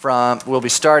We'll be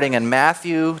starting in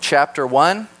Matthew chapter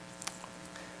 1,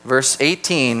 verse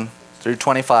 18 through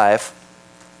 25.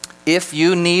 If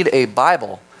you need a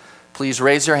Bible, please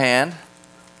raise your hand.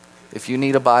 If you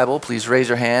need a Bible, please raise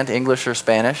your hand, English or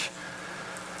Spanish.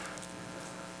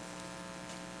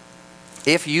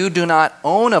 If you do not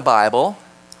own a Bible,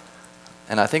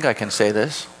 and I think I can say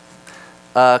this,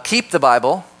 keep the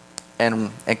Bible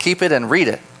and keep it and read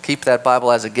it. Keep that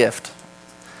Bible as a gift.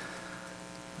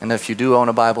 And if you do own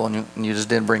a Bible and you just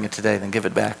didn't bring it today, then give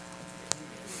it back.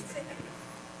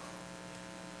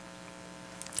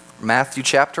 Matthew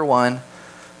chapter 1,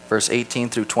 verse 18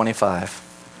 through 25.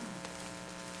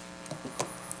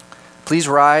 Please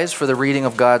rise for the reading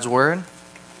of God's word.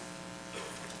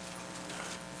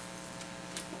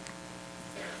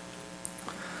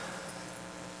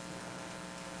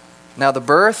 Now the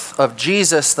birth of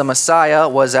Jesus the Messiah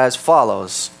was as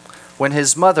follows. When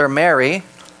his mother Mary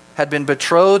had been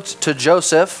betrothed to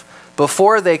Joseph,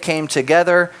 before they came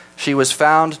together, she was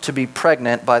found to be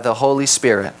pregnant by the Holy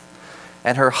Spirit.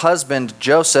 And her husband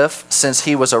Joseph, since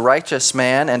he was a righteous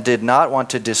man and did not want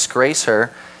to disgrace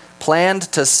her, planned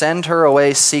to send her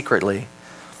away secretly.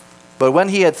 But when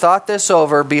he had thought this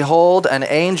over, behold, an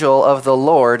angel of the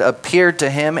Lord appeared to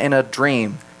him in a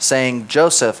dream, saying,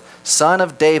 Joseph, son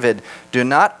of David, do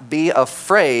not be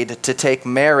afraid to take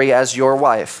Mary as your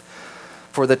wife.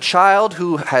 For the child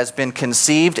who has been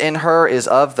conceived in her is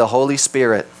of the Holy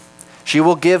Spirit. She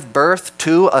will give birth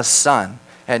to a son,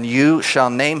 and you shall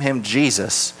name him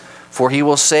Jesus, for he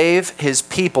will save his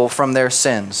people from their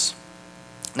sins.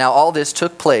 Now all this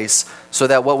took place so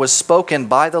that what was spoken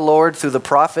by the Lord through the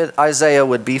prophet Isaiah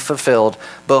would be fulfilled.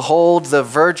 Behold, the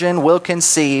virgin will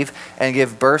conceive and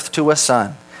give birth to a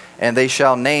son, and they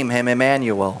shall name him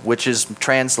Emmanuel, which is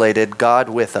translated God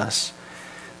with us.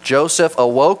 Joseph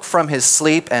awoke from his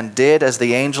sleep and did as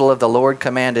the angel of the Lord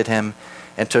commanded him,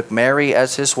 and took Mary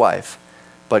as his wife,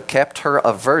 but kept her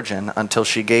a virgin until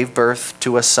she gave birth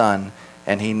to a son,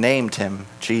 and he named him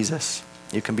Jesus.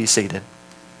 You can be seated.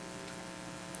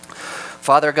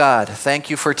 Father God,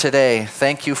 thank you for today.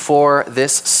 Thank you for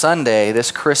this Sunday, this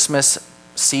Christmas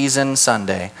season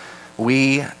Sunday.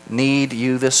 We need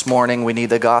you this morning. We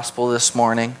need the gospel this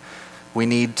morning. We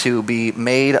need to be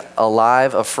made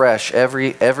alive afresh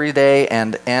every day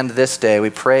and this day. We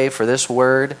pray for this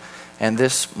word and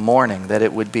this morning, that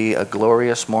it would be a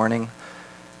glorious morning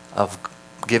of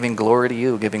giving glory to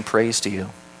you, giving praise to you.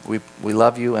 We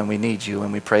love you and we need you,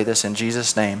 and we pray this in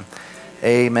Jesus' name.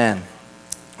 Amen.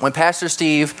 When Pastor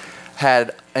Steve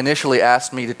had initially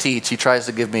asked me to teach, he tries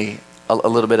to give me a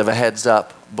little bit of a heads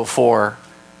up before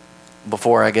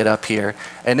I get up here.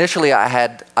 Initially, I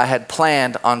had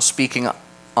planned on speaking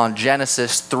on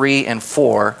Genesis 3 and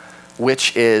 4,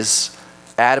 which is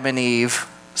Adam and Eve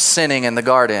sinning in the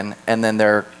garden, and then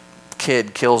their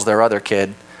kid kills their other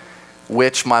kid,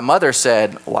 which my mother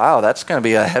said, wow, that's going to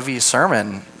be a heavy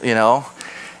sermon,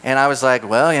 And I was like,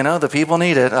 well, the people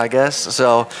need it, I guess.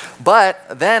 So,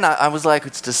 but then I was like,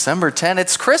 it's December 10th,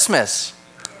 it's Christmas.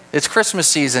 It's Christmas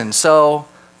season, so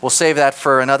we'll save that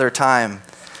for another time.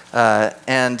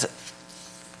 And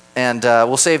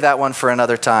we'll save that one for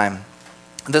another time.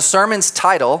 The sermon's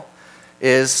title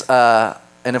is,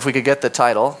 and if we could get the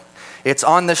title, it's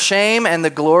On the Shame and the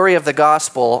Glory of the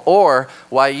Gospel, or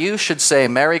Why You Should Say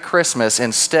Merry Christmas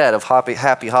Instead of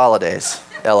Happy Holidays,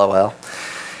 LOL.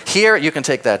 Here, you can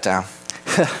take that down.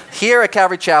 Here at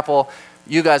Calvary Chapel,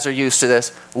 you guys are used to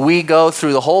this. We go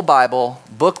through the whole Bible,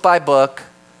 book by book,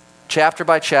 chapter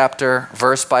by chapter,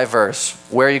 verse by verse.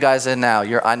 Where are you guys in now?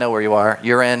 I know where you are.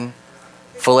 You're in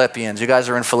Philippians. You guys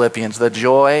are in Philippians. The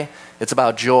joy, it's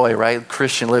about joy, right?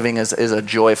 Christian living is a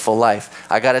joyful life.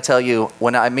 I got to tell you,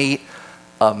 when I meet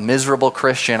a miserable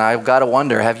Christian, I've got to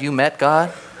wonder, have you met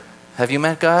God? Have you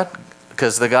met God?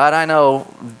 Because the God I know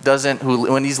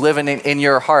when he's living in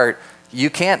your heart, you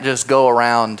can't just go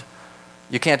around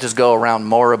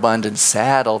moribund and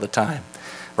sad all the time,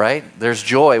 right? There's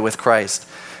joy with Christ.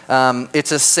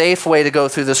 It's a safe way to go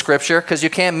through the scripture because you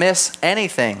can't miss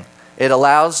anything. It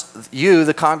allows you,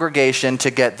 the congregation, to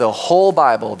get the whole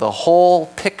Bible, the whole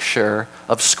picture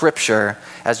of scripture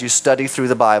as you study through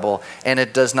the Bible. And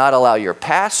it does not allow your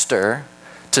pastor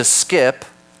to skip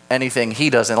anything he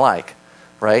doesn't like,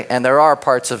 right? And there are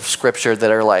parts of scripture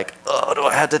that are like, oh, do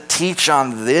I have to teach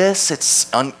on this?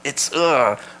 It's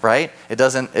right? It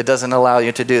doesn't allow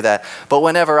you to do that. But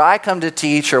whenever I come to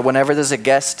teach, or whenever there's a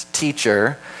guest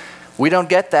teacher, we don't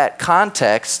get that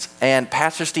context, and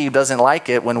Pastor Steve doesn't like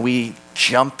it when we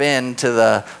jump into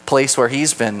the place where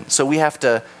he's been. So we have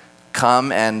to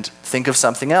come and think of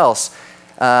something else.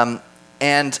 So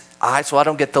I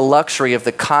don't get the luxury of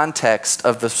the context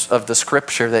of the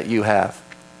scripture that you have.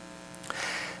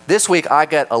 This week I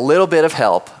get a little bit of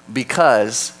help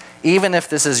because even if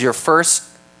this is your first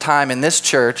time in this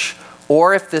church,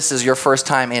 or if this is your first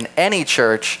time in any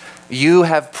church, you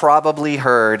have probably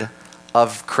heard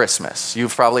of Christmas.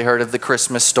 You've probably heard of the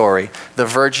Christmas story. The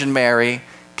Virgin Mary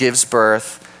gives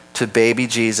birth to baby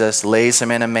Jesus, lays him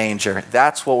in a manger.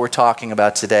 That's what we're talking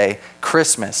about today,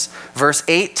 Christmas. Verse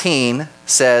 18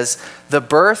 says, "The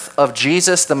birth of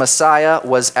Jesus the Messiah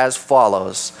was as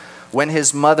follows. When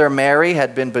his mother Mary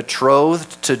had been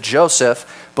betrothed to Joseph,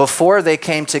 before they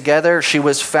came together, she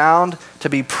was found to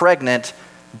be pregnant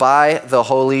by the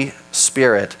Holy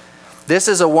Spirit." This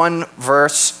is a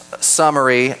one-verse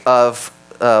summary of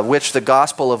which the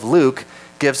Gospel of Luke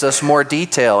gives us more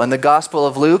detail. In the Gospel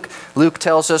of Luke, Luke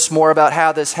tells us more about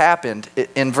how this happened.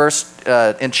 In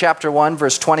chapter 1,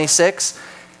 verse 26,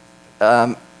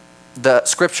 the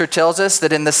scripture tells us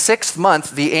that in the 6th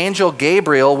month, the angel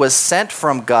Gabriel was sent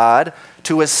from God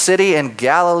to a city in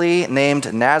Galilee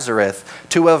named Nazareth,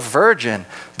 to a virgin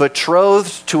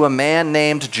betrothed to a man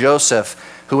named Joseph,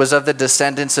 who was of the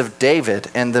descendants of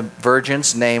David, and the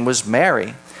virgin's name was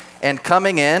Mary. And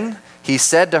coming in, he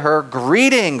said to her,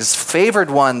 "Greetings,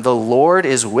 favored one, the Lord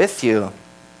is with you."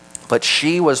 But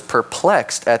she was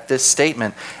perplexed at this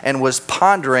statement and was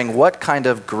pondering what kind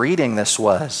of greeting this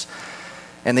was.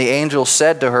 And the angel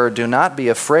said to her, "Do not be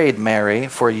afraid, Mary,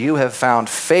 for you have found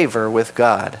favor with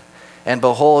God. And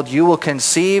behold, you will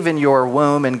conceive in your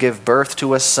womb and give birth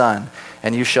to a son,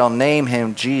 and you shall name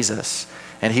him Jesus.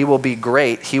 And he will be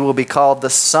great. He will be called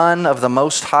the Son of the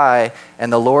Most High,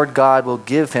 and the Lord God will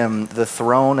give him the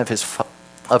throne of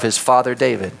his father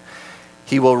David.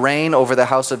 He will reign over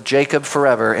the house of Jacob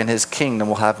forever, and his kingdom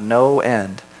will have no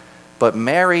end." But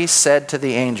Mary said to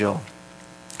the angel,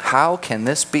 "How can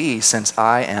this be, since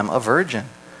I am a virgin?"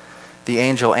 The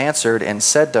angel answered and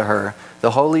said to her,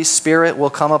 "The Holy Spirit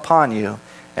will come upon you,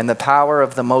 and the power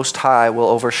of the Most High will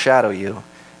overshadow you.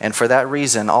 And for that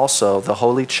reason also the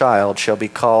Holy Child shall be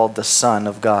called the Son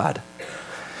of God."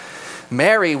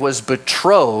 Mary was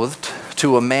betrothed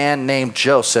to a man named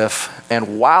Joseph,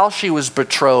 and while she was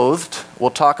betrothed, we'll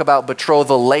talk about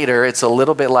betrothal later, it's a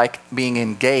little bit like being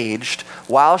engaged.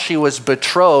 While she was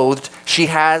betrothed, she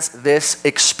has this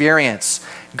experience.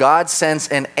 God sends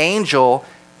an angel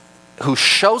who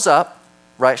shows up,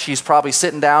 right? She's probably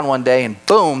sitting down one day and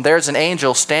boom, there's an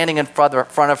angel standing in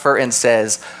front of her and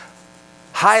says,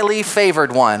 "Highly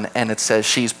favored one," and it says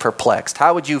she's perplexed.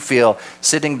 How would you feel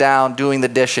sitting down doing the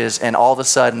dishes and all of a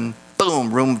sudden,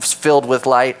 boom, room's filled with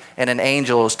light and an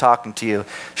angel is talking to you?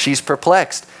 She's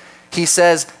perplexed. He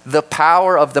says, "The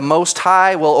power of the Most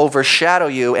High will overshadow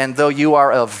you, and though you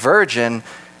are a virgin,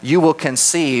 you will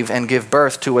conceive and give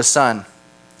birth to a son."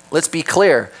 Let's be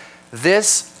clear.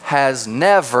 This has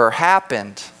never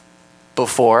happened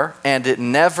before, and it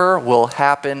never will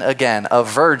happen again. A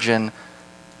virgin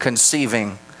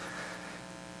conceiving.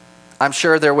 I'm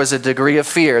sure there was a degree of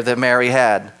fear that Mary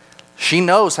had. She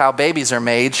knows how babies are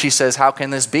made. She says, "How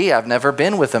can this be? I've never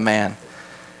been with a man."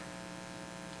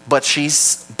 But she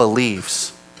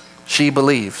believes. She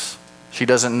believes. She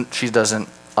doesn't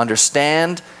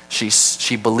understand.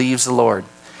 She believes the Lord.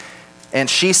 And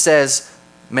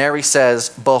Mary says,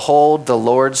 "Behold the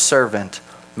Lord's servant.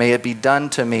 May it be done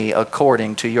to me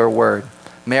according to your word."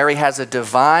 Mary has a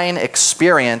divine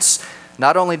experience.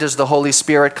 Not only does the Holy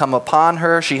Spirit come upon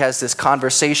her, she has this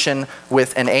conversation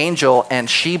with an angel and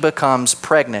she becomes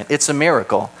pregnant. It's a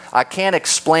miracle. I can't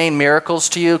explain miracles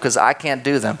to you because I can't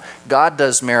do them. God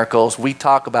does miracles. We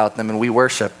talk about them and we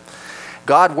worship.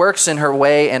 God works in her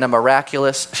way in a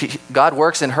miraculous, God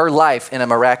works in her life in a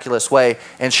miraculous way,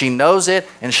 and she knows it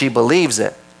and she believes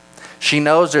it. She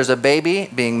knows there's a baby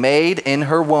being made in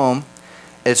her womb.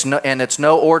 It's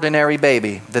no ordinary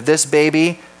baby. That this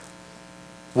baby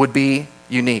would be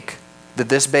unique, that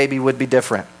this baby would be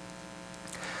different.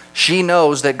 She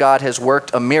knows that God has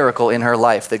worked a miracle in her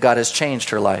life, that God has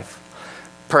changed her life.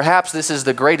 Perhaps this is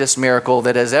the greatest miracle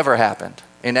that has ever happened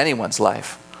in anyone's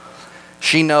life.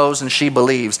 She knows and she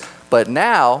believes, but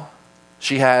now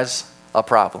she has a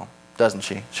problem, doesn't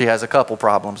she? She has a couple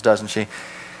problems, doesn't she?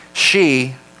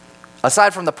 She,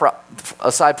 aside from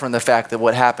the fact that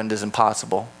what happened is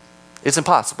impossible, it's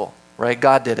impossible, right?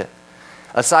 God did it.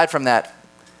 Aside from that,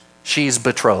 she's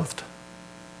betrothed,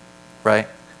 right?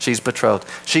 She's betrothed.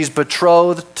 She's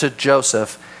betrothed to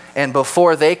Joseph, and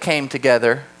before they came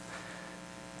together,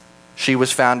 she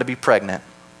was found to be pregnant.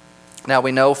 Now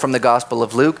we know from the Gospel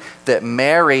of Luke that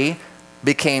Mary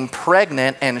became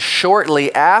pregnant, and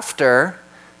shortly after,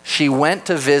 she went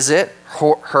to visit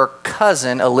her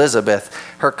cousin Elizabeth.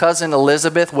 Her cousin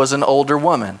Elizabeth was an older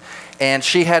woman, and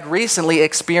she had recently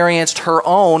experienced her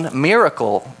own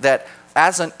miracle that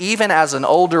even as an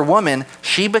older woman,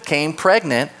 she became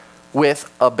pregnant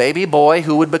with a baby boy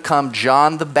who would become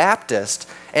John the Baptist.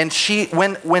 And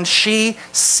when she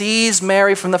sees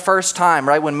Mary from the first time,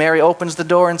 right, when Mary opens the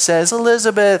door and says,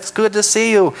 "Elizabeth, it's good to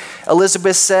see you,"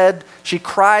 Elizabeth said, she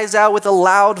cries out with a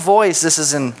loud voice. This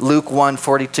is in Luke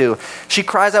 1:42. She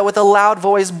cries out with a loud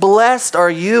voice, "Blessed are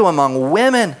you among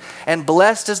women, and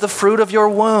blessed is the fruit of your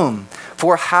womb.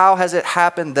 For how has it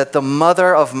happened that the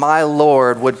mother of my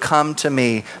Lord would come to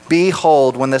me?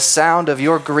 Behold, when the sound of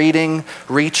your greeting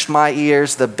reached my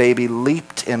ears, the baby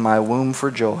leaped in my womb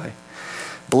for joy.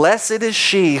 Blessed is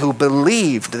she who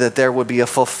believed that there would be a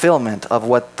fulfillment of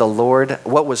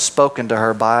what was spoken to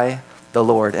her by the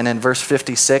Lord." And in verse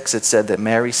 56, it said that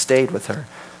Mary stayed with her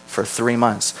for 3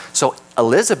 months. So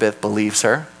Elizabeth believes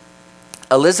her.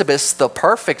 Elizabeth's the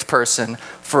perfect person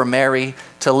for Mary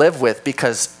to live with,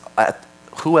 because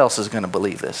who else is going to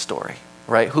believe this story,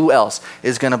 right? Who else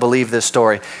is going to believe this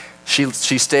story?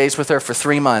 She stays with her for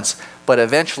 3 months, but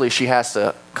eventually she has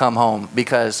to come home,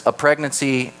 because a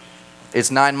pregnancy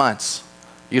is 9 months.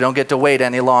 You don't get to wait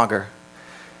any longer.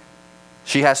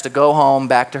 She has to go home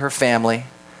back to her family.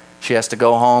 She has to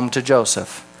go home to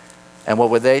Joseph. And what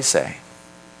would they say?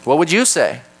 What would you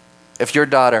say if your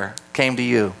daughter came to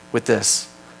you with this,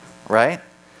 right?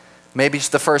 Maybe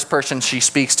the first person she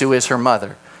speaks to is her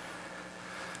mother.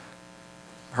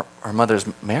 Her mother's,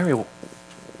 "Mary,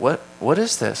 what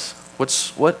is this?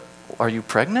 What, are you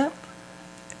pregnant?"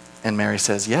 And Mary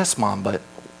says, "Yes, Mom, but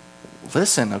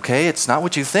listen, okay, it's not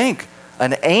what you think.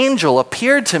 An angel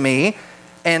appeared to me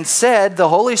and said the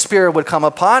Holy Spirit would come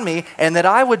upon me and that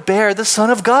I would bear the Son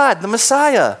of God, the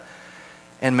Messiah."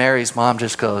 And Mary's mom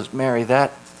just goes, "Mary,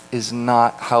 that is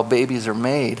not how babies are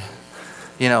made."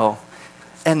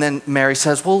 And then Mary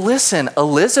says, "Well, listen,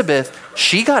 Elizabeth,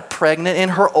 she got pregnant in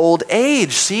her old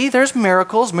age. See, there's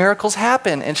miracles. Miracles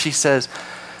happen." And she says,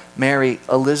 "Mary,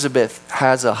 Elizabeth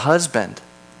has a husband."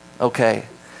 Okay.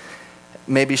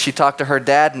 Maybe she talked to her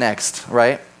dad next,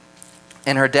 right?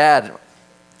 And her dad,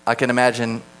 I can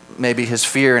imagine maybe his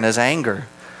fear and his anger.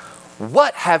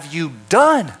 "What have you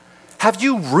done? Have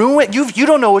you ruined? You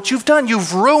don't know what you've done.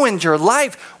 You've ruined your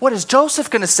life. What is Joseph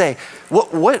going to say?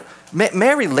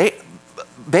 Mary,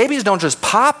 babies don't just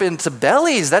pop into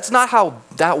bellies. That's not how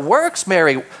that works,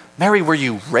 Mary. Mary, were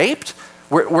you raped?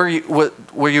 Were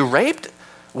you raped?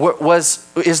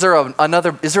 Is there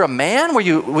a man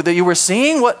that you were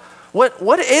seeing?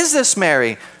 What is this,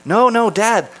 Mary?" No,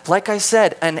 Dad. Like I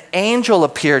said, an angel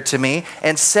appeared to me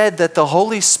and said that the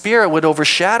Holy Spirit would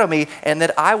overshadow me and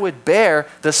that I would bear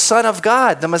the Son of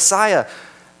God, the Messiah.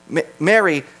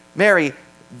 Mary,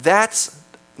 that's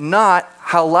not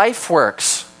how life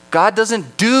works. God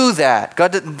doesn't do that.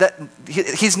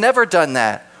 He's never done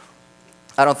that.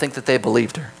 I don't think that they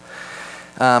believed her.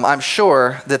 I'm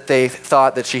sure that they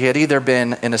thought that she had either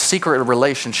been in a secret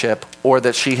relationship or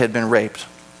that she had been raped.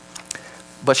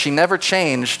 But she never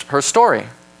changed her story.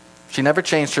 She never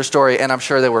changed her story, and I'm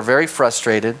sure they were very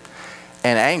frustrated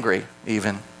and angry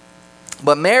even.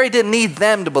 But Mary didn't need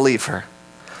them to believe her.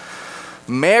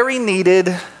 Mary needed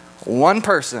one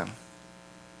person.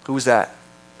 Who's that?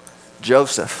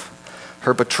 Joseph,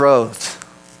 her betrothed.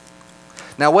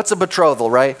 Now, what's a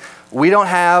betrothal, right? We don't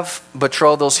have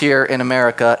betrothals here in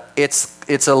America.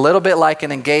 It's a little bit like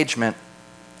an engagement,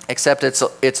 except it's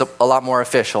a lot more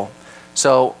official.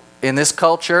 So in this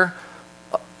culture,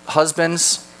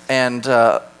 husbands and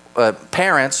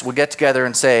parents would get together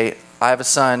and say, "I have a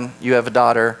son, you have a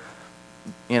daughter,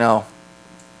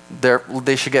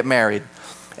 they should get married."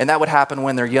 And that would happen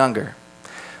when they're younger.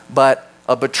 But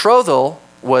a betrothal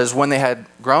was when they had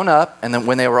grown up and then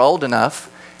when they were old enough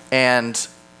and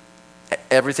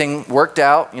everything worked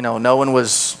out. No one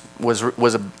was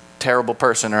a terrible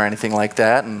person or anything like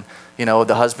that. And,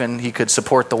 the husband, he could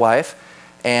support the wife.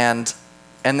 And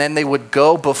then they would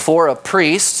go before a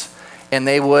priest and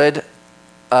they would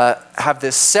have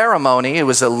this ceremony. It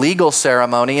was a legal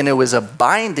ceremony and it was a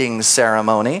binding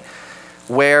ceremony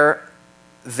where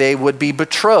they would be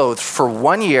betrothed for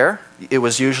 1 year. It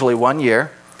was usually 1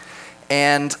 year.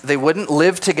 And they wouldn't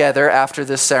live together after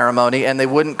this ceremony and they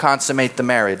wouldn't consummate the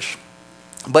marriage.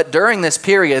 But during this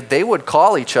period, they would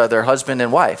call each other husband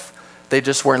and wife. They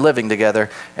just weren't living together,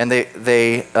 and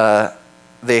they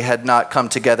had not come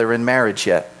together in marriage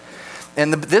yet.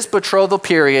 And this betrothal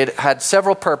period had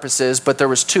several purposes, but there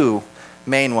was two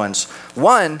main ones.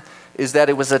 One is that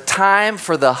it was a time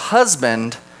for the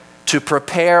husband to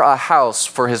prepare a house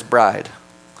for his bride.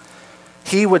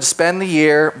 He would spend the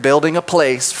year building a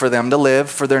place for them to live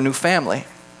for their new family.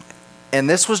 And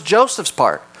this was Joseph's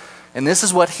part. And this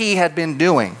is what he had been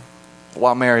doing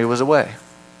while Mary was away.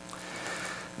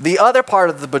 The other part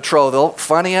of the betrothal,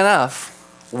 funny enough,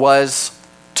 was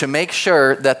to make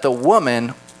sure that the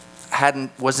woman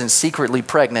wasn't secretly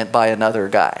pregnant by another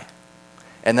guy,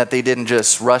 and that they didn't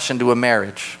just rush into a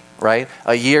marriage, right?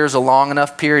 A year's a long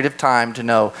enough period of time to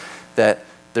know that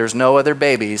there's no other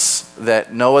babies that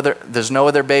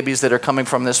are coming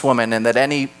from this woman, and that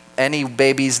any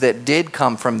babies that did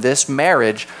come from this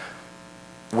marriage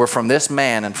were from this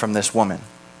man and from this woman.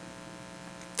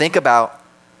 Think about,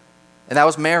 and that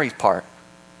was Mary's part.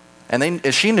 And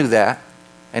she knew that,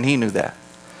 and he knew that.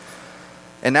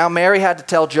 And now Mary had to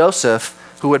tell Joseph,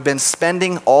 who had been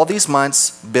spending all these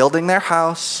months building their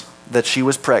house, that she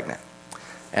was pregnant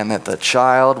and that the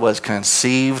child was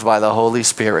conceived by the Holy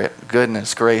Spirit.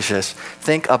 Goodness gracious.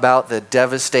 Think about the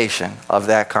devastation of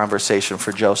that conversation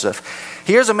for Joseph.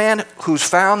 Here's a man who's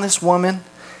found this woman.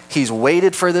 He's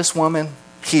waited for this woman.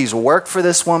 He's worked for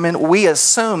this woman. We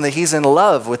assume that he's in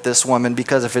love with this woman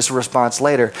because of his response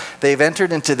later. They've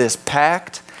entered into this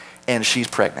pact, and she's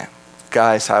pregnant.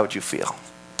 Guys, how would you feel?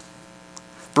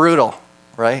 Brutal,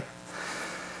 right?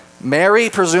 Mary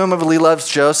presumably loves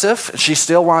Joseph. She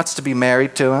still wants to be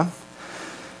married to him.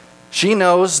 She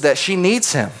knows that she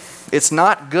needs him. It's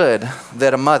not good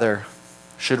that a mother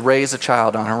should raise a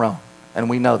child on her own, and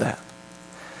we know that.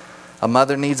 A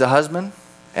mother needs a husband,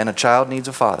 and a child needs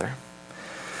a father.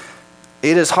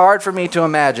 It is hard for me to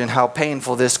imagine how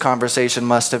painful this conversation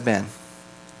must have been.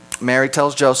 Mary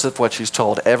tells Joseph what she's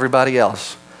told everybody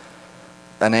else.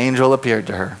 An angel appeared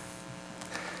to her,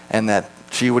 and that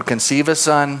she would conceive a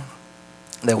son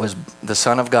that was the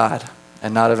Son of God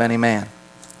and not of any man.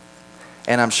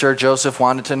 And I'm sure Joseph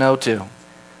wanted to know too.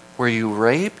 Were you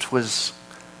raped? Is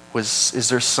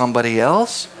there somebody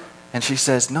else? And she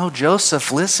says, no,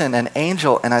 Joseph, listen, an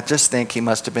angel. And I just think he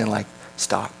must have been like,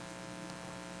 stop.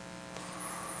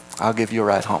 I'll give you a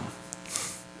ride home.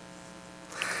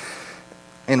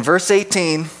 In verse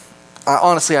 18,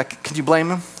 honestly, can you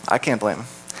blame him? I can't blame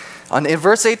him. In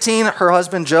verse 18, her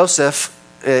husband Joseph,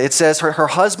 it says her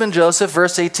husband Joseph,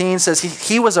 verse 18 says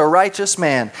he was a righteous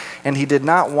man, and he did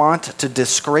not want to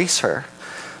disgrace her,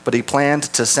 but he planned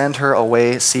to send her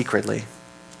away secretly.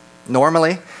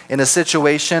 Normally, in a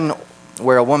situation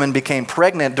where a woman became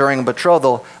pregnant during a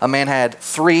betrothal, a man had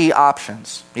three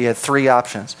options. He had three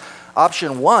options.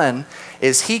 Option one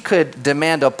is he could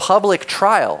demand a public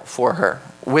trial for her,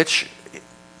 which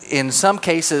in some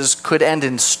cases could end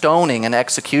in stoning and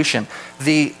execution.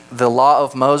 The law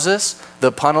of Moses,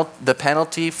 the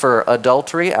penalty for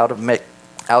adultery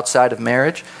outside of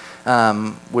marriage,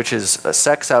 which is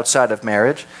sex outside of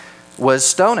marriage, was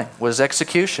stoning, was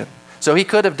execution. So he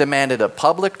could have demanded a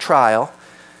public trial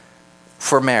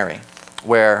for Mary,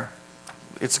 where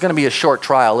it's going to be a short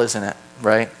trial, isn't it?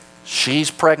 Right?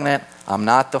 She's pregnant. I'm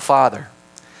not the father.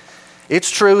 It's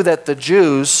true that the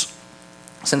Jews,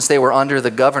 since they were under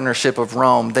the governorship of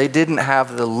Rome, they didn't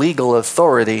have the legal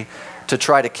authority to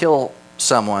try to kill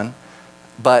someone,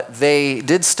 but they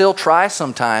did still try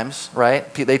sometimes,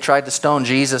 right? They tried to stone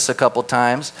Jesus a couple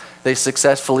times. They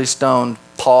successfully stoned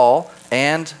Paul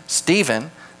and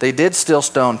Stephen. They did still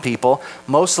stone people.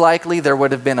 Most likely there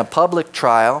would have been a public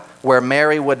trial where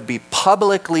Mary would be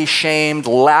publicly shamed,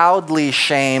 loudly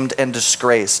shamed, and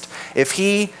disgraced.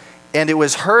 And it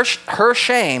was her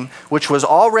shame, which was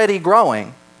already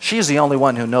growing. She's the only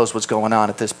one who knows what's going on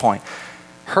at this point.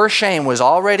 Her shame was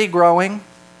already growing,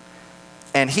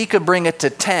 and he could bring it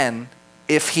to 10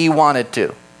 if he wanted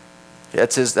to.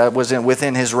 That was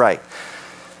within his right.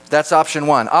 That's option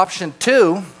one. Option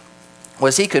two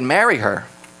was he could marry her.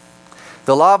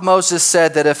 The law of Moses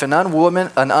said that if an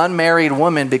unmarried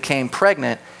woman became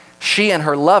pregnant, she and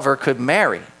her lover could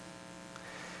marry.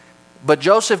 But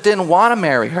Joseph didn't want to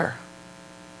marry her.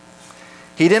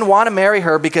 He didn't want to marry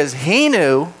her because he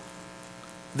knew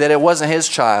that it wasn't his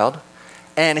child,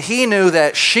 and he knew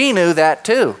that she knew that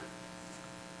too.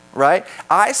 Right?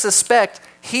 I suspect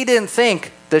he didn't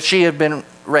think that she had been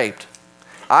raped.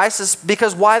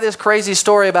 Because why this crazy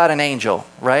story about an angel,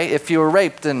 right? If you were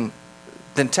raped, then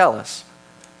tell us,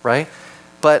 right?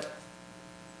 But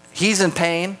he's in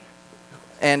pain,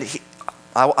 and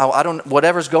I don't.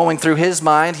 Whatever's going through his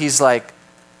mind, he's like,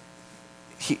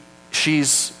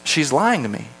 she's lying to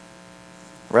me,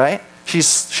 right? She's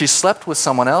slept with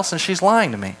someone else, and she's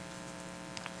lying to me.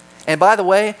 And by the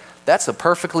way, that's a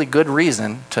perfectly good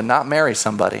reason to not marry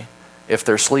somebody if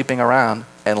they're sleeping around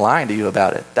and lying to you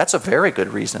about it. That's a very good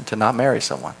reason to not marry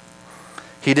someone.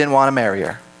 He didn't want to marry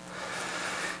her.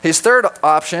 His third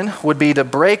option would be to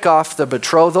break off the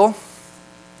betrothal.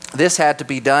 This had to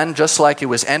be done just like it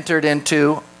was entered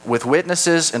into with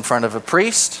witnesses in front of a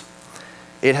priest.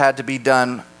 It had to be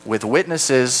done with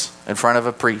witnesses in front of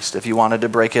a priest if you wanted to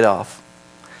break it off.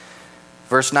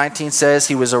 Verse 19 says,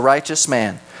 he was a righteous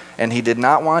man, and he did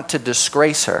not want to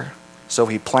disgrace her, so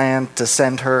he planned to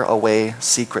send her away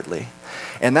secretly.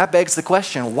 And that begs the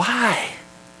question, why?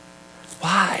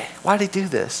 Why? Why did he do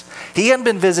this? He hadn't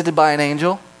been visited by an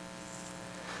angel.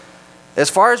 As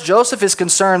far as Joseph is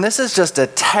concerned, this is just a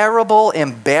terrible,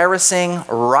 embarrassing,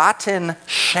 rotten,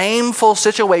 shameful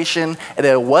situation, and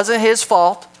it wasn't his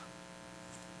fault.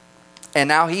 And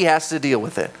now he has to deal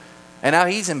with it. And now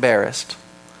he's embarrassed.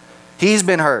 He's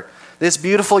been hurt. This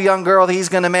beautiful young girl he's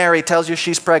going to marry tells you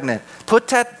she's pregnant. Put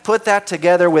that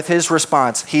together with his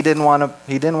response. He didn't want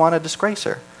to disgrace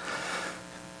her.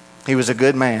 He was a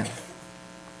good man.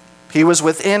 He was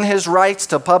within his rights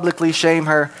to publicly shame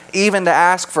her, even to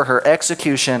ask for her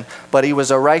execution. But he was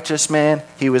a righteous man.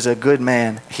 He was a good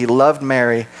man. He loved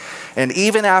Mary. And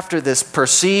even after this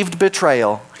perceived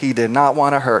betrayal, he did not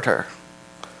want to hurt her.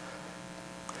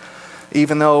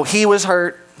 Even though he was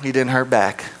hurt, he didn't hurt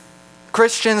back.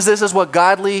 Christians, this is what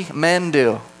godly men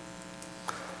do.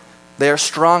 They are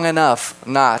strong enough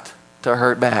not to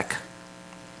hurt back.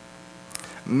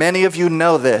 Many of you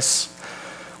know this.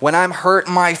 When I'm hurt,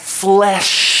 my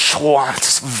flesh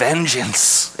wants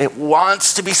vengeance. It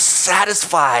wants to be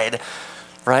satisfied,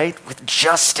 right, with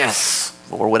justice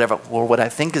or whatever, or what I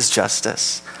think is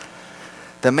justice.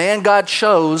 The man God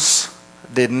chose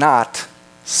did not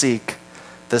seek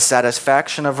the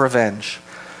satisfaction of revenge.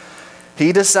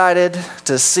 He decided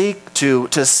to seek to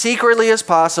secretly as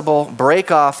possible break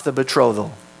off the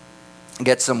betrothal,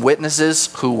 get some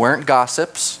witnesses who weren't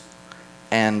gossips,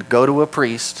 and go to a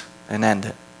priest and end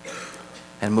it,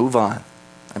 and move on,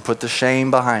 and put the shame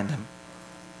behind him.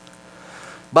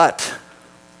 But,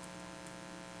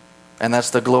 and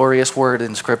that's the glorious word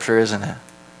in Scripture, isn't it?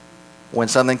 When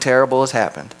something terrible has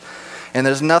happened, and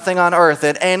there's nothing on earth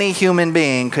that any human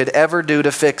being could ever do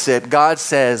to fix it, God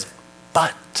says,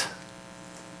 but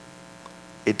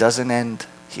it doesn't end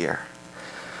here.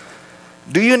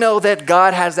 Do you know that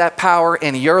God has that power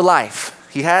in your life?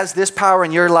 He has this power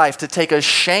in your life to take a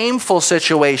shameful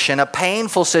situation, a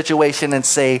painful situation, and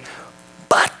say,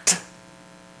 but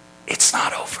it's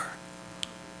not over.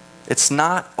 It's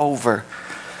not over.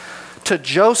 To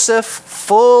Joseph,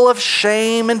 full of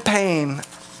shame and pain,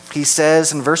 he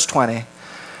says in verse 20,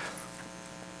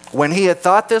 when he had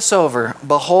thought this over,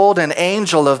 behold, an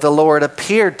angel of the Lord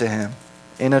appeared to him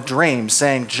in a dream,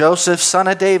 saying, Joseph, son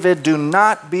of David, do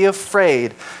not be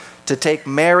afraid to take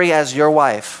Mary as your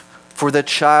wife, for the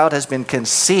child has been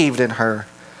conceived in her.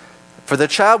 For the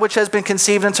child which has been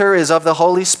conceived in her is of the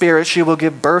Holy Spirit. She will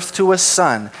give birth to a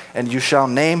son, and you shall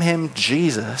name him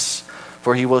Jesus,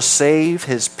 for he will save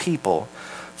his people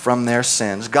from their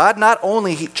sins. God not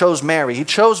only chose Mary,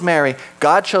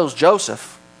 God chose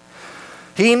Joseph.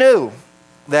 He knew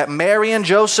that Mary and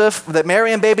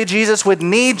baby Jesus would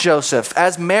need Joseph.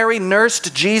 As Mary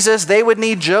nursed Jesus, they would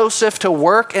need Joseph to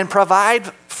work and provide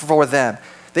for them.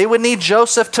 They would need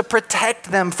Joseph to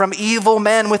protect them from evil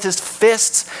men with his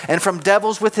fists and from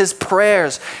devils with his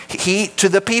prayers. To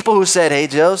the people who said, hey,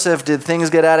 Joseph, did things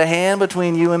get out of hand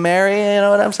between you and Mary? You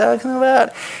know what I'm talking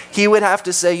about? He would have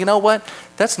to say, you know what?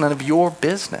 That's none of your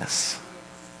business.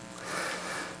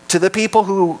 To the people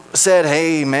who said,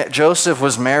 hey, Joseph,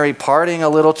 was Mary partying a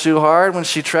little too hard when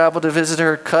she traveled to visit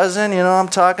her cousin? You know what I'm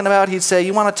talking about? He'd say,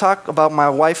 you want to talk about my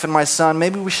wife and my son?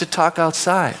 Maybe we should talk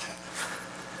outside.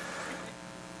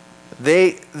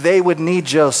 They would need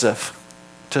Joseph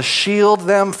to shield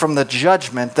them from the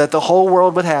judgment that the whole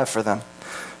world would have for them.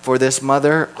 For this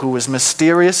mother who was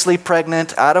mysteriously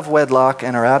pregnant out of wedlock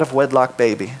and her out of wedlock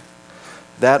baby.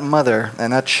 That mother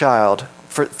and that child,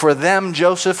 for them,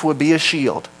 Joseph would be a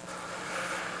shield.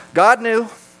 God knew,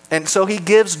 and so he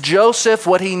gives Joseph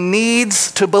what he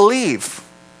needs to believe.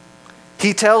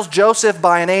 He tells Joseph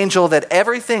by an angel that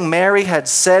everything Mary had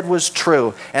said was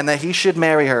true and that he should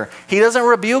marry her. He doesn't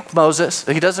rebuke Moses.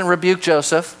 He doesn't rebuke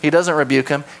Joseph. He doesn't rebuke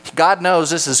him. God knows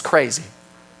this is crazy,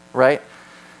 right?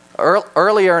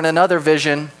 Earlier in another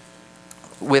vision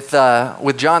with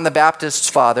John the Baptist's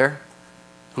father,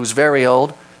 who's very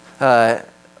old,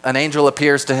 an angel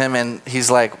appears to him and he's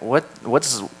like, what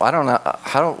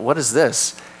is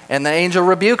this? And the angel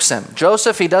rebukes him.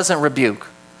 Joseph, he doesn't rebuke.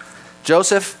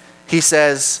 Joseph, he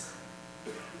says,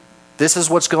 this is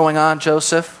what's going on,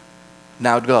 Joseph.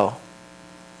 Now go.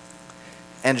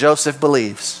 And Joseph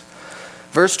believes.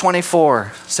 Verse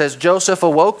 24 says, Joseph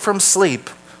awoke from sleep,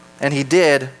 and he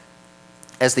did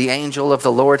as the angel of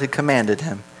the Lord had commanded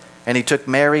him. And he took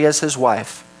Mary as his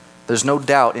wife. There's no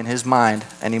doubt in his mind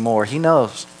anymore. He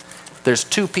knows. There's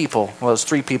three people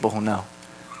who know.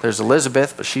 There's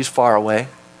Elizabeth, but she's far away.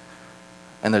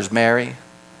 And there's Mary,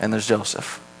 and there's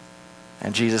Joseph.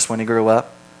 And Jesus, when he grew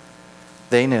up,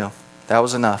 they knew That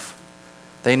was enough.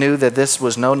 They knew that this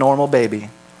was no normal baby.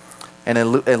 And in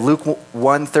Luke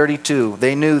 1:32,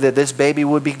 they knew that this baby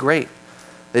would be great,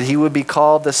 that he would be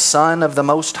called the Son of the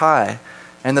Most High,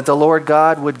 and that the Lord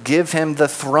God would give him the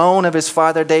throne of his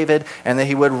father David, and that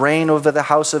he would reign over the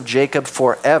house of Jacob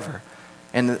forever,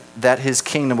 and that his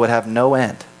kingdom would have no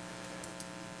end,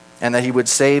 and that he would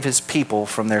save his people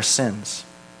from their sins.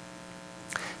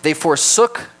 They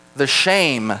forsook the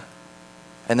shame,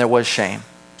 and there was shame.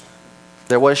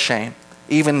 There was shame.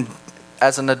 Even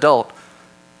as an adult,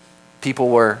 people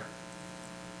were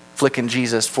flicking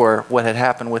Jesus for what had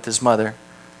happened with his mother.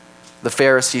 The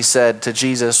Pharisees said to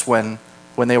Jesus when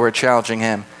they were challenging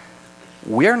him,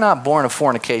 "We're not born of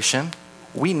fornication.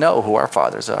 We know who our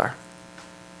fathers are."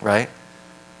 Right?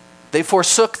 They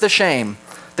forsook the shame.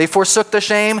 They forsook the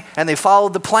shame and they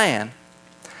followed the plan.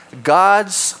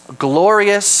 God's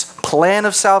glorious plan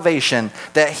of salvation,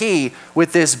 that he,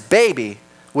 with this baby,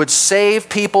 would save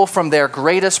people from their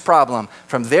greatest problem.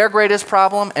 From their greatest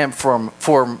problem and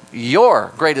from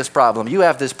your greatest problem. You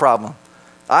have this problem.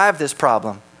 I have this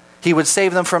problem. He would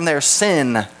save them from their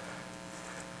sin.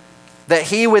 That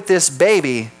he, with this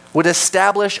baby, would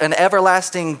establish an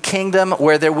everlasting kingdom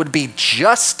where there would be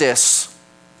justice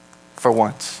for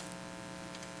once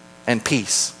and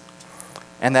peace.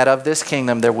 And that of this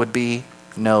kingdom there would be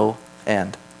no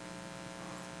end.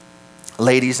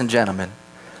 Ladies and gentlemen,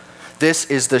 this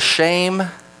is the shame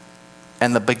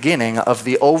and the beginning of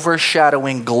the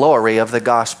overshadowing glory of the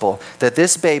gospel. That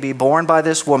this baby born by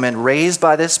this woman, raised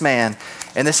by this man,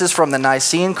 and this is from the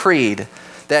Nicene Creed,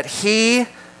 that he,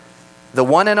 the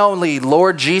one and only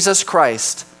Lord Jesus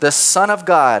Christ, the Son of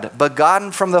God,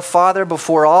 begotten from the Father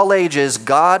before all ages,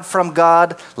 God from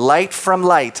God, light from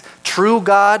light, true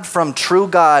God from true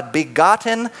God,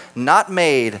 begotten, not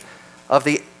made, of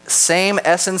the same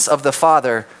essence of the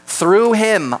Father. Through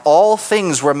him all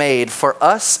things were made. For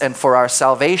us and for our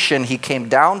salvation he came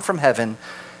down from heaven,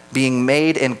 being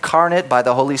made incarnate by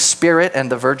the Holy Spirit and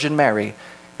the Virgin Mary,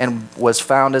 and was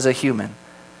found as a human.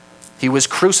 He was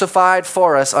crucified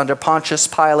for us under Pontius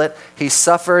Pilate. He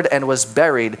suffered and was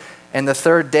buried. And the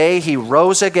third day he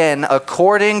rose again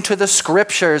according to the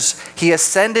scriptures. He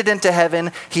ascended into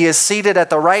heaven. He is seated at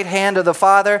the right hand of the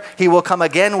Father. He will come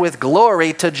again with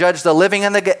glory to judge the living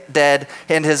and the dead,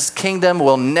 and his kingdom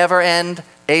will never end.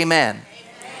 Amen.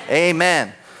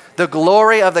 Amen. The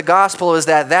glory of the gospel is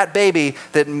that baby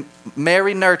that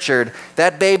Mary nurtured,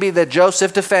 that baby that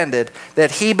Joseph defended,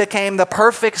 that he became the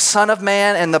perfect Son of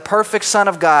Man and the perfect Son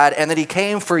of God, and that he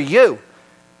came for you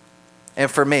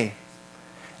and for me.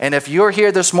 And if you're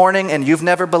here this morning and you've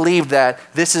never believed that,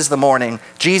 this is the morning.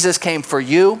 Jesus came for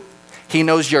you. He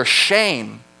knows your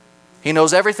shame. He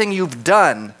knows everything you've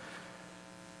done.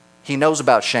 He knows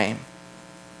about shame.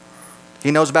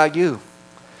 He knows about you.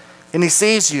 And he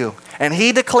sees you. And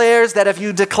he declares that if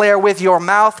you declare with your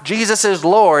mouth Jesus is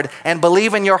Lord and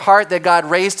believe in your heart that God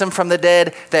raised him from the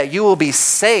dead, that you will be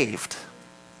saved.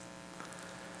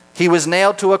 He was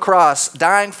nailed to a cross,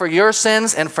 dying for your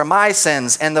sins and for my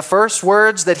sins. And the first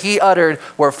words that he uttered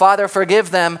were, "Father, forgive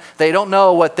them. They don't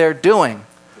know what they're doing."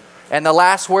 And the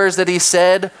last words that he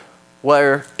said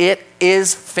were, "It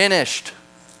is finished."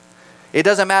 It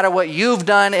doesn't matter what you've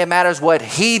done. It matters what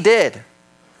he did.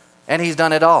 And he's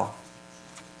done it all.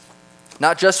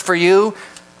 Not just for you.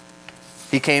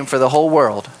 He came for the whole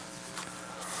world.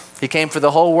 He came for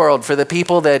the whole world, for the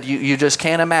people that you just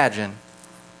can't imagine.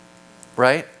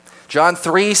 Right? John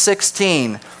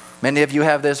 3:16. Many of you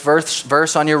have this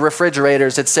verse on your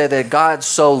refrigerators. It said that God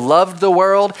so loved the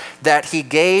world that he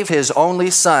gave his only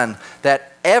Son,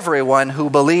 that everyone who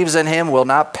believes in him will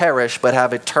not perish but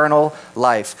have eternal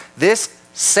life. This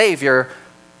Savior,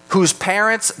 whose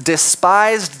parents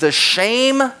despised the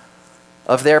shame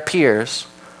of their peers,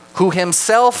 who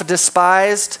himself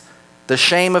despised the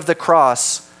shame of the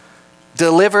cross,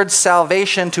 delivered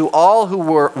salvation to all who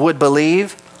would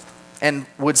believe, and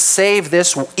would save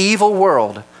this evil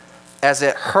world as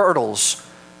it hurtles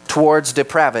towards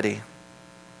depravity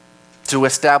to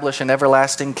establish an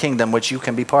everlasting kingdom which you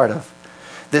can be part of.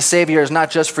 This Savior is not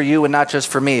just for you and not just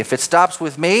for me. If it stops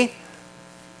with me,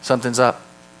 something's up.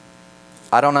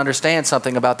 I don't understand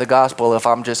something about the gospel if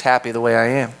I'm just happy the way I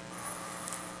am.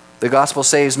 The gospel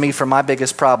saves me from my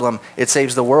biggest problem. It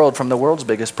saves the world from the world's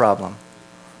biggest problem.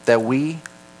 That we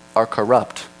are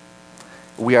corrupt.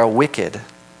 We are wicked.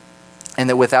 And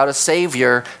that without a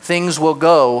Savior, things will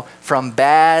go from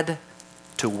bad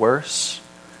to worse,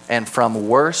 and from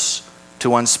worse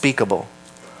to unspeakable.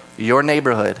 Your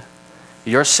neighborhood,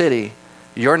 your city,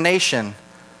 your nation,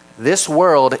 this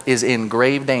world is in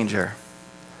grave danger.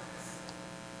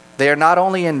 They are not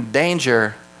only in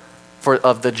danger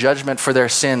of the judgment for their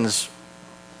sins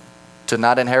to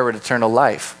not inherit eternal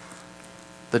life,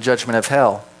 the judgment of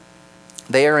hell.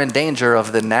 They are in danger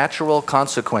of the natural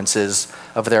consequences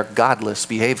of their godless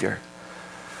behavior.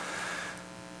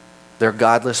 Their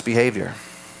godless behavior.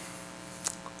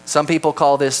 Some people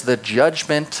call this the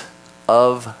judgment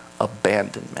of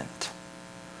abandonment.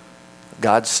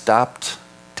 God stopped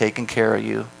taking care of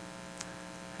you,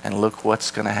 and look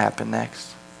what's going to happen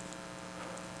next.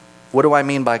 What do I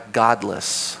mean by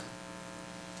godless?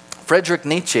 Friedrich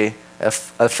Nietzsche,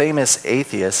 a famous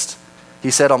atheist,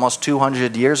 he said almost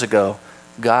 200 years ago,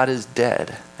 God is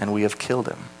dead and we have killed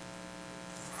him.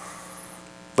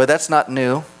 But that's not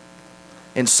new.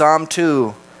 In Psalm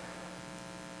 2,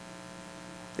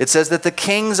 it says that the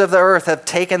kings of the earth have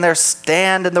taken their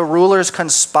stand and the rulers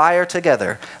conspire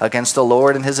together against the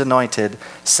Lord and his anointed,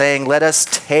 saying, let us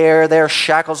tear their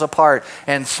shackles apart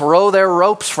and throw their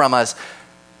ropes from us.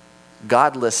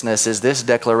 Godlessness is this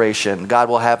declaration: God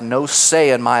will have no say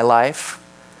in my life.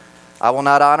 I will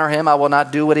not honor him. I will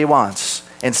not do what he wants.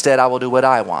 Instead, I will do what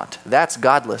I want. That's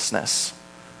godlessness.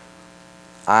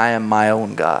 I am my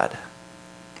own God.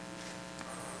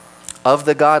 Of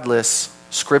the godless,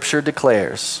 Scripture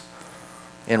declares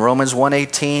in Romans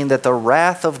 1:18 that the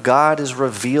wrath of God is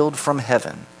revealed from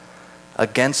heaven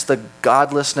against the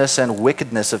godlessness and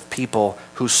wickedness of people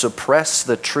who suppress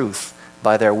the truth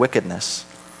by their wickedness.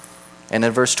 And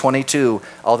in verse 22,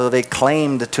 although they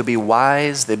claimed to be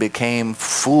wise, they became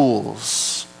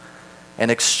fools and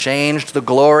exchanged the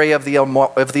glory of the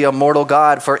immortal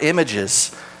God for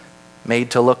images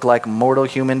made to look like mortal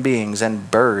human beings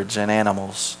and birds and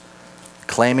animals.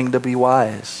 Claiming to be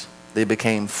wise, they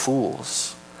became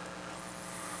fools.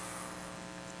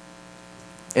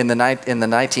 In the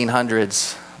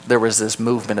 1900s, there was this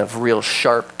movement of real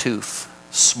sharp tooth,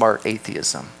 smart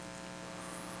atheism.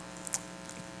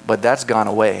 But that's gone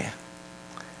away.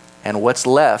 And what's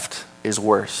left is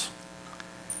worse.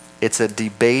 It's a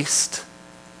debased,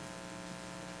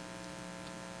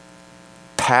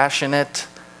 passionate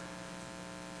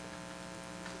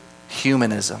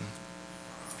humanism.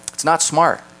 It's not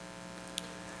smart.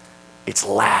 It's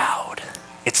loud.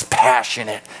 It's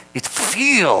passionate. It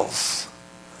feels.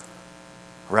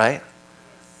 Right?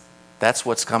 That's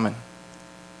what's coming.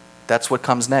 That's what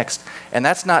comes next. And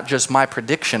that's not just my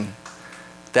prediction.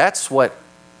 That's what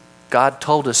God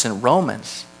told us in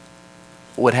Romans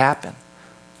would happen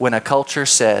when a culture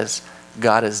says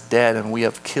God is dead and we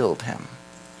have killed him.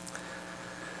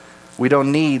 We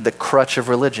don't need the crutch of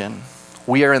religion.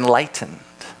 We are enlightened.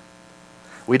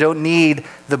 We don't need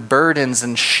the burdens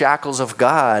and shackles of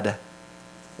God.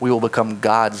 We will become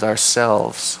gods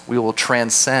ourselves. We will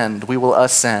transcend. We will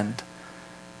ascend.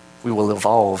 We will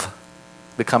evolve,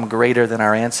 become greater than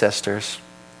our ancestors.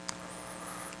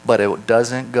 But it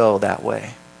doesn't go that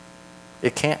way.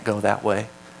 It can't go that way.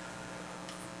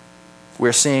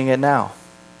 We're seeing it now.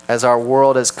 As our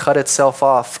world has cut itself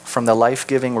off from the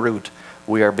life-giving root,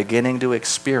 we are beginning to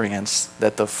experience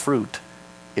that the fruit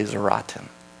is rotten.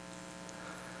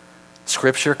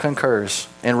 Scripture concurs.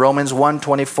 In Romans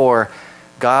 1:24,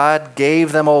 God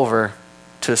gave them over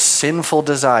to sinful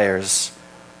desires,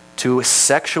 to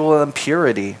sexual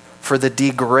impurity, for the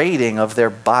degrading of their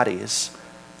bodies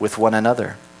with one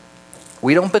another.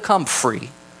 We don't become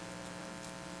free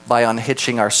by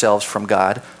unhitching ourselves from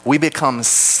God. We become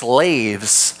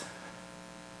slaves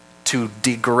to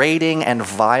degrading and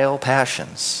vile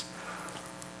passions.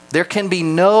 There can be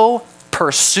no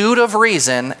pursuit of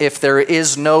reason if there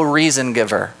is no reason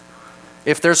giver.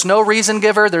 If there's no reason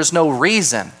giver, there's no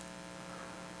reason.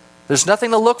 There's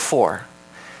nothing to look for.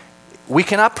 We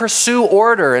cannot pursue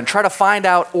order and try to find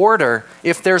out order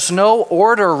if there's no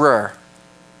orderer.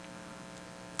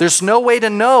 There's no way to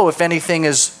know if anything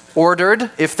is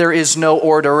ordered if there is no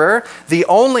orderer. The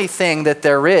only thing that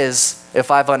there is,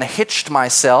 if I've unhitched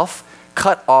myself,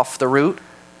 cut off the root,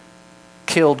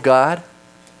 killed God,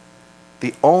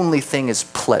 the only thing is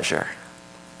pleasure.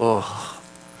 Oh.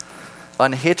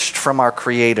 Unhitched from our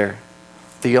Creator,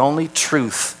 the only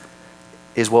truth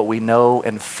is what we know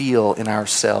and feel in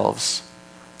ourselves,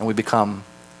 and we become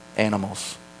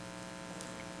animals.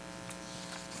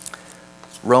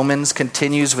 Romans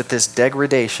continues with this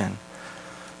degradation.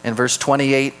 In verse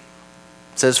 28, it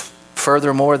says,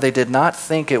 furthermore, they did not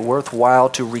think it worthwhile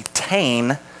to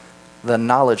retain the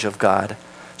knowledge of God,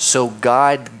 so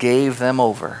God gave them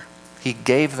over. He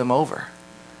gave them over.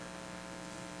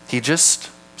 He just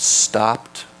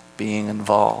stopped being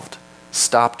involved,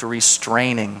 stopped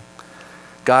restraining.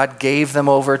 God gave them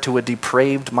over to a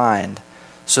depraved mind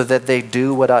so that they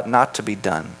do what ought not to be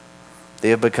done. They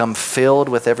have become filled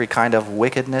with every kind of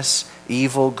wickedness,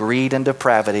 evil, greed, and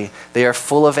depravity. They are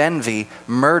full of envy,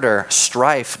 murder,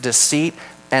 strife, deceit,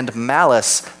 and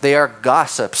malice. They are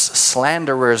gossips,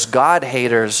 slanderers,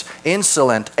 God-haters,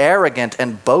 insolent, arrogant,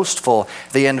 and boastful.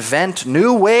 They invent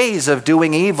new ways of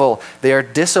doing evil. They are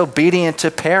disobedient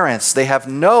to parents. They have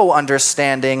no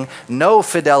understanding, no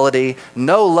fidelity,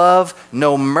 no love,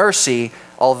 no mercy,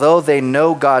 although they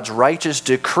know God's righteous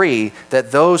decree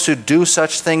that those who do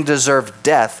such things deserve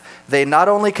death. They not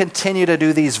only continue to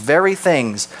do these very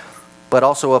things, but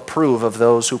also approve of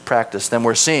those who practice them.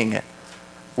 We're seeing it.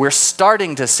 We're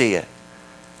starting to see it.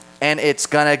 And it's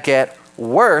going to get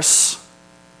worse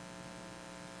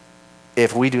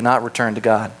if we do not return to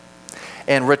God.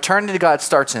 And returning to God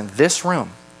starts in this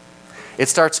room. It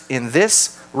starts in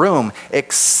this room,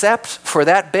 except for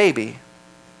that baby,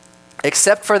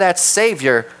 except for that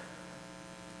Savior,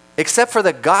 except for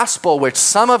the gospel, which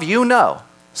some of you know,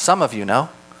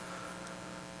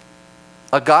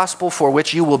 a gospel for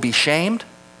which you will be shamed,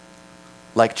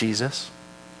 like Jesus,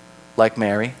 like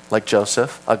Mary, like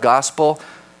Joseph, a gospel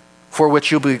for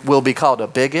which you will be called a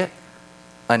bigot,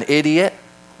 an idiot,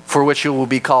 for which you will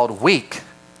be called weak.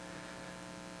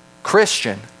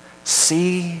 Christian,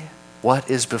 see what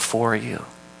is before you.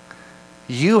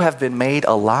 You have been made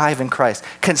alive in Christ.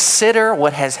 Consider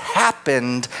what has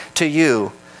happened to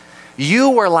you. You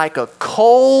were like a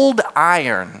cold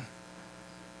iron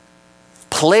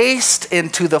placed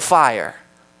into the fire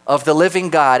of the living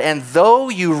God. And though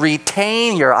you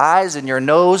retain your eyes and your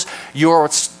nose,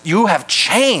 you have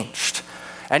changed.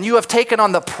 And you have taken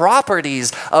on the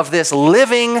properties of this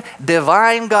living,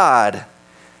 divine God.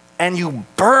 And you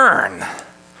burn.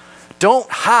 Don't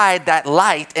hide that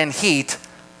light and heat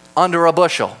under a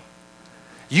bushel.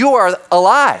 You are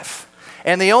alive.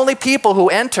 And the only people who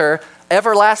enter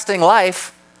everlasting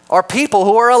life are people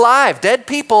who are alive. Dead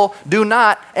people do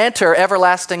not enter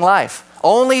everlasting life.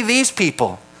 Only these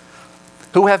people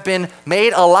who have been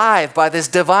made alive by this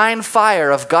divine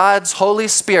fire of God's Holy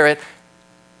Spirit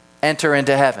enter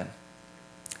into heaven.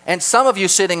 And some of you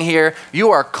sitting here, you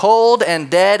are cold and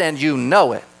dead and you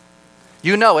know it.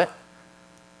 You know it.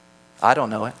 I don't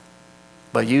know it,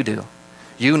 but you do.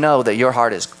 You know that your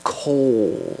heart is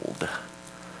cold.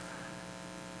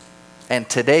 And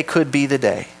today could be the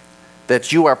day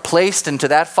that you are placed into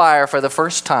that fire for the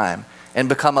first time and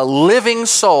become a living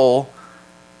soul,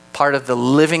 part of the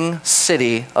living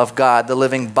city of God, the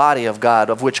living body of God,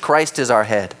 of which Christ is our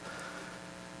head.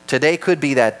 Today could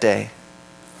be that day.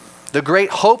 The great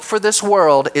hope for this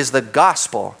world is the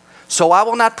gospel. So I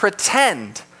will not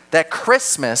pretend that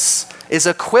Christmas is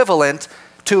equivalent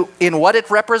to, in what it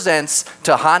represents,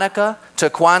 to Hanukkah, to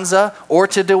Kwanzaa, or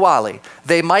to Diwali.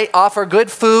 They might offer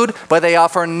good food, but they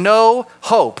offer no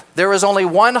hope. There is only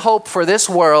one hope for this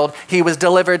world. He was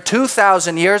delivered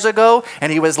 2,000 years ago,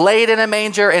 and he was laid in a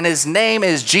manger, and his name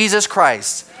is Jesus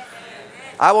Christ.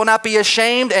 I will not be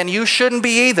ashamed, and you shouldn't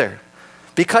be either.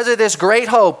 Because of this great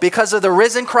hope, because of the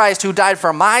risen Christ who died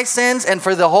for my sins and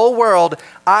for the whole world,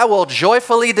 I will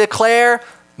joyfully declare,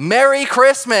 Merry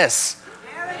Christmas.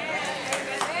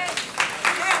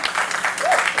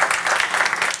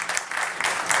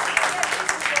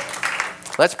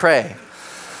 Let's pray.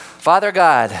 Father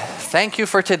God, thank you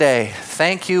for today.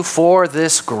 Thank you for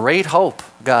this great hope,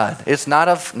 God. It's not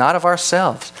of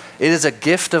ourselves. It is a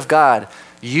gift of God.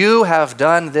 You have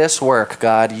done this work,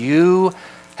 God. You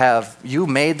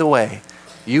made the way.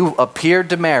 You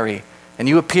appeared to Mary, and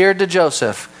you appeared to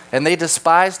Joseph, and they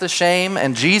despised the shame,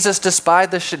 and Jesus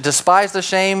despised the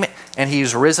shame, and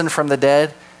he's risen from the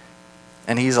dead,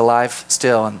 and he's alive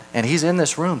still, and he's in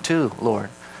this room too,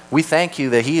 Lord. We thank you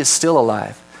that he is still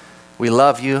alive. We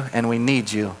love you and we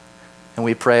need you. And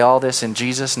we pray all this in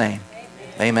Jesus' name.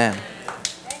 Amen.